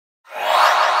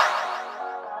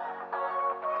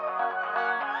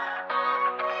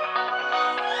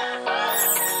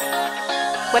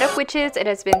What up witches, it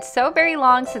has been so very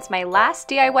long since my last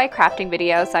DIY crafting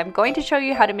video, so I'm going to show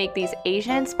you how to make these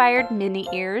Asian inspired Minnie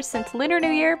ears since Lunar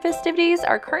New Year festivities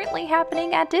are currently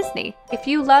happening at Disney. If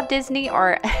you love Disney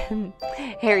or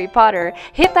Harry Potter,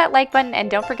 hit that like button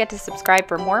and don't forget to subscribe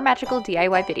for more magical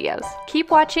DIY videos. Keep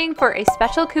watching for a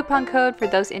special coupon code for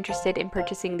those interested in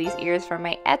purchasing these ears from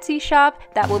my Etsy shop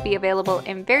that will be available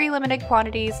in very limited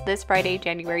quantities this Friday,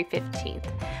 January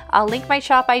 15th. I'll link my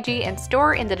shop IG and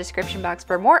store in the description box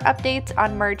for more updates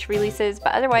on merch releases,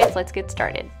 but otherwise let's get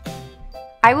started.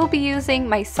 I will be using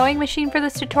my sewing machine for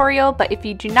this tutorial, but if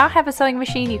you do not have a sewing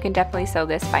machine, you can definitely sew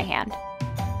this by hand.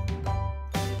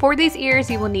 For these ears,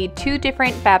 you will need two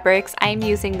different fabrics. I'm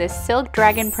using this silk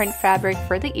dragon print fabric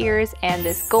for the ears and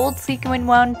this gold sequin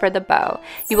one for the bow.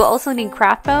 You will also need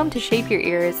craft foam to shape your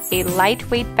ears, a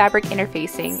lightweight fabric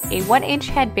interfacing, a 1-inch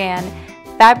headband,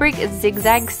 fabric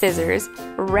zigzag scissors,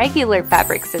 regular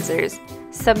fabric scissors,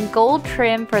 some gold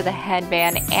trim for the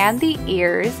headband and the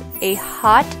ears, a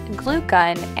hot glue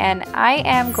gun, and I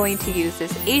am going to use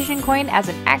this Asian coin as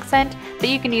an accent, but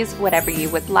you can use whatever you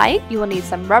would like. You will need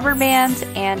some rubber bands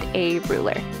and a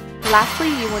ruler. Lastly,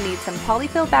 you will need some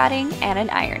polyfill batting and an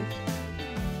iron.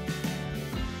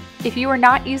 If you are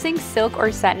not using silk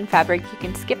or satin fabric, you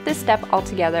can skip this step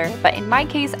altogether, but in my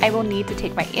case, I will need to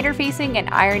take my interfacing and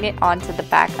iron it onto the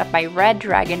back of my red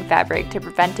dragon fabric to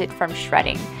prevent it from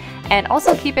shredding, and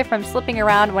also keep it from slipping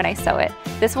around when I sew it.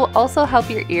 This will also help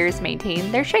your ears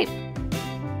maintain their shape.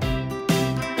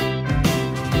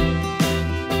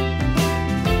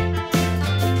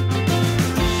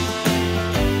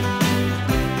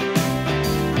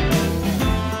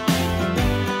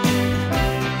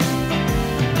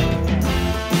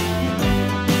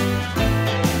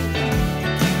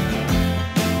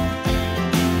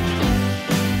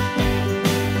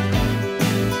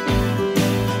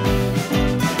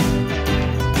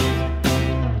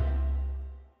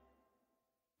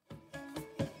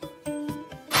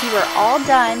 You are all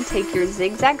done, take your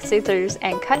zigzag scissors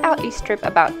and cut out a strip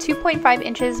about 2.5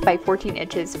 inches by 14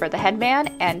 inches for the headband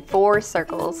and 4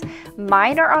 circles.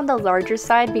 Mine are on the larger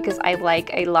side because I like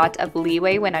a lot of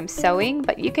leeway when I'm sewing,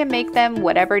 but you can make them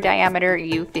whatever diameter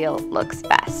you feel looks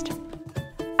best.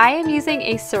 I am using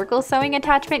a circle sewing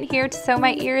attachment here to sew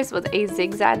my ears with a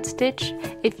zigzag stitch.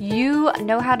 If you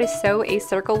know how to sew a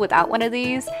circle without one of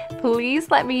these,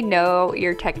 please let me know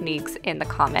your techniques in the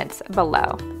comments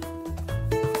below.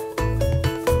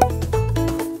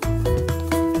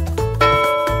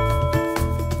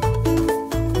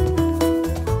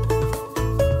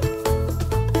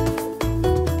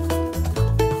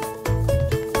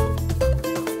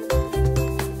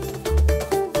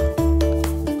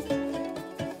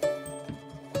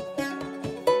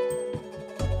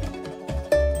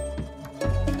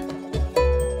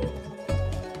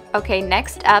 Okay,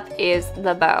 next up is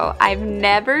the bow. I've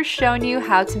never shown you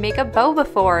how to make a bow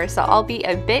before, so I'll be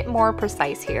a bit more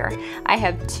precise here. I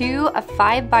have two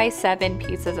 5x7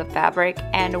 pieces of fabric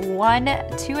and one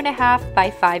 2.5 by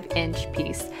 5 inch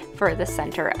piece for the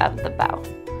center of the bow.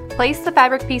 Place the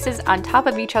fabric pieces on top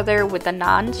of each other with the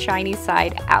non-shiny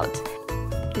side out.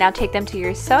 Now take them to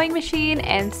your sewing machine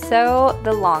and sew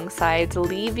the long sides,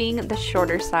 leaving the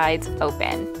shorter sides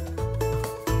open.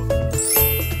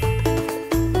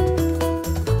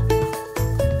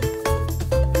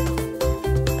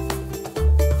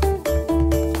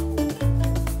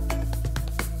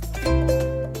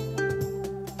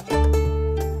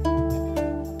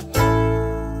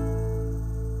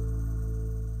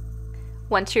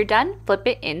 Once you're done, flip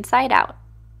it inside out.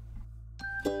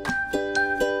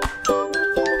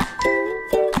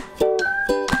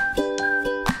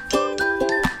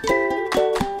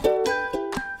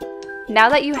 Now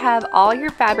that you have all your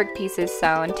fabric pieces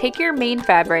sewn, take your main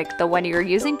fabric, the one you're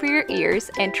using for your ears,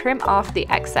 and trim off the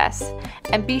excess.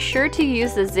 And be sure to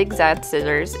use the zigzag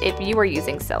scissors if you are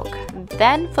using silk.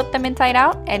 Then flip them inside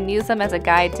out and use them as a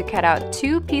guide to cut out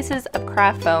 2 pieces of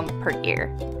craft foam per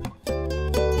ear.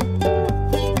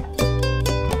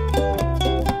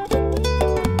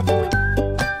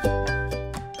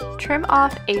 Trim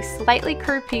off a slightly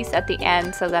curved piece at the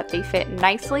end so that they fit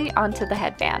nicely onto the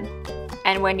headband.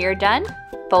 And when you're done,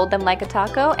 fold them like a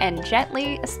taco and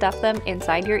gently stuff them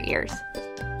inside your ears.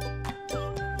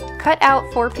 Cut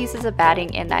out 4 pieces of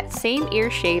batting in that same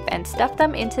ear shape and stuff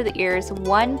them into the ears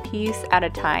 1 piece at a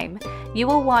time. You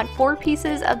will want 4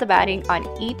 pieces of the batting on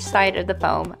each side of the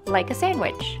foam, like a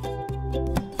sandwich.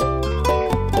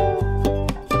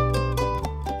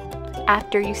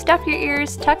 After you stuff your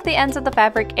ears, tuck the ends of the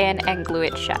fabric in and glue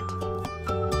it shut.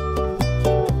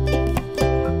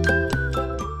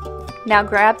 Now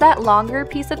grab that longer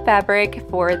piece of fabric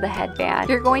for the headband.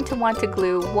 You're going to want to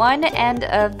glue one end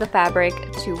of the fabric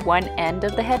to one end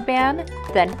of the headband,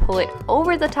 then pull it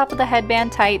over the top of the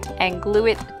headband tight and glue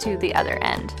it to the other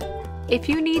end. If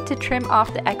you need to trim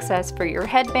off the excess for your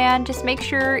headband, just make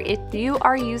sure if you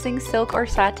are using silk or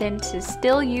satin to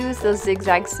still use those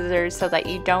zigzag scissors so that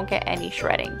you don't get any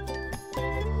shredding.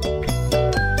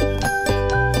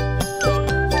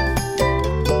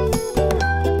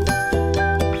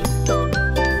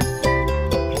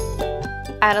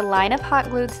 Add a line of hot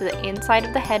glue to the inside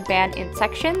of the headband in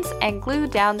sections and glue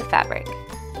down the fabric.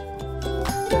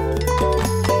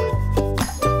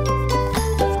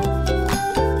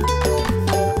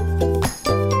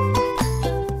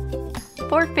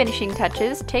 For finishing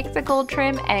touches, take the gold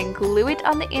trim and glue it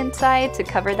on the inside to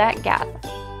cover that gap.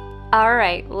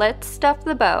 Alright, let's stuff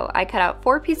the bow. I cut out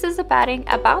 4 pieces of batting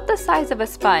about the size of a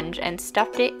sponge and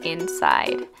stuffed it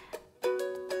inside.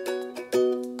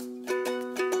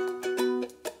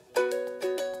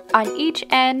 On each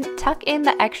end, tuck in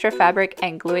the extra fabric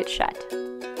and glue it shut.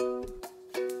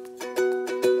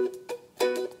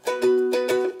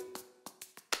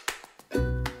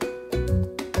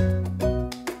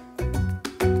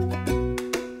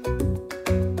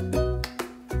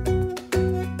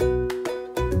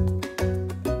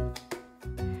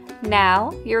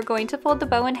 Now, you're going to fold the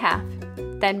bow in half,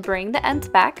 then bring the ends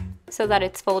back so that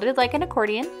it's folded like an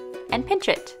accordion and pinch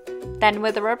it. Then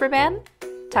with a rubber band,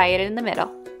 tie it in the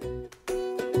middle.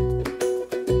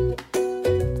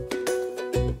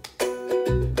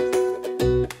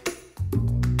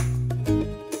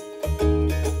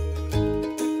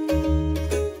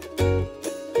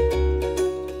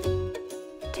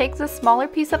 Take the smaller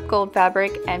piece of gold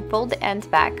fabric and fold the ends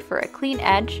back for a clean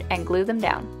edge and glue them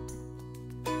down.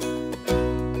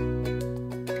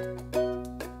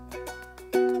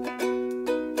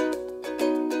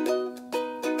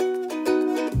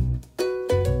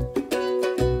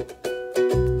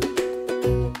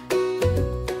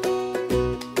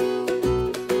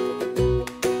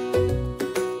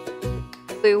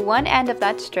 Glue one end of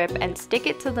that strip and stick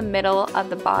it to the middle of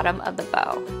the bottom of the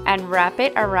bow and wrap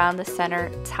it around the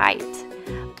center tight.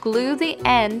 Glue the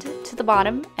end to the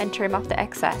bottom and trim off the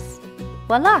excess.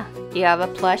 Voila! You have a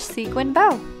plush sequin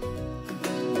bow.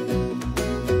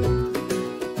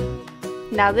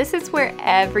 Now this is where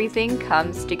everything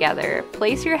comes together.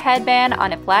 Place your headband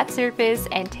on a flat surface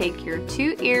and take your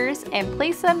 2 ears and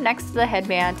place them next to the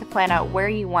headband to plan out where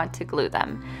you want to glue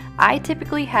them. I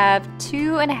typically have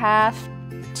 2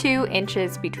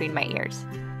 inches between my ears.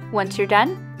 Once you're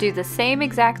done, do the same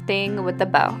exact thing with the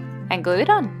bow and glue it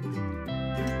on.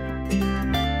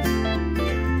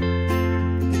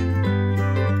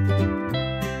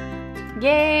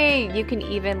 Yay! You can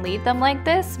even leave them like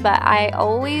this, but I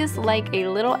always like a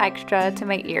little extra to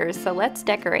my ears, so let's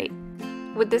decorate.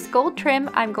 With this gold trim,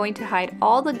 I'm going to hide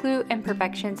all the glue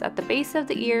imperfections at the base of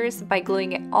the ears by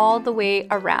gluing it all the way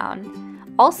around.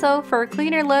 Also, for a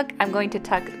cleaner look, I'm going to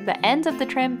tuck the ends of the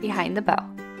trim behind the bow.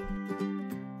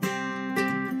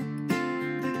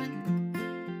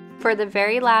 For the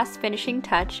very last finishing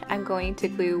touch, I'm going to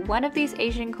glue one of these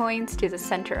Asian coins to the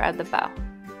center of the bow.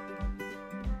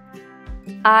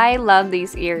 I love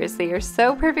these ears. They are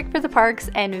so perfect for the parks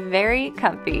and very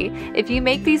comfy. If you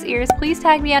make these ears, please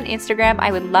tag me on Instagram.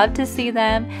 I would love to see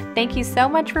them. Thank you so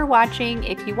much for watching.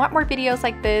 If you want more videos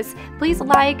like this, please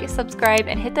like, subscribe,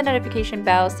 and hit the notification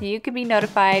bell so you can be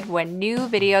notified when new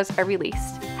videos are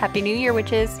released. Happy New Year,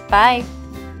 witches. Bye!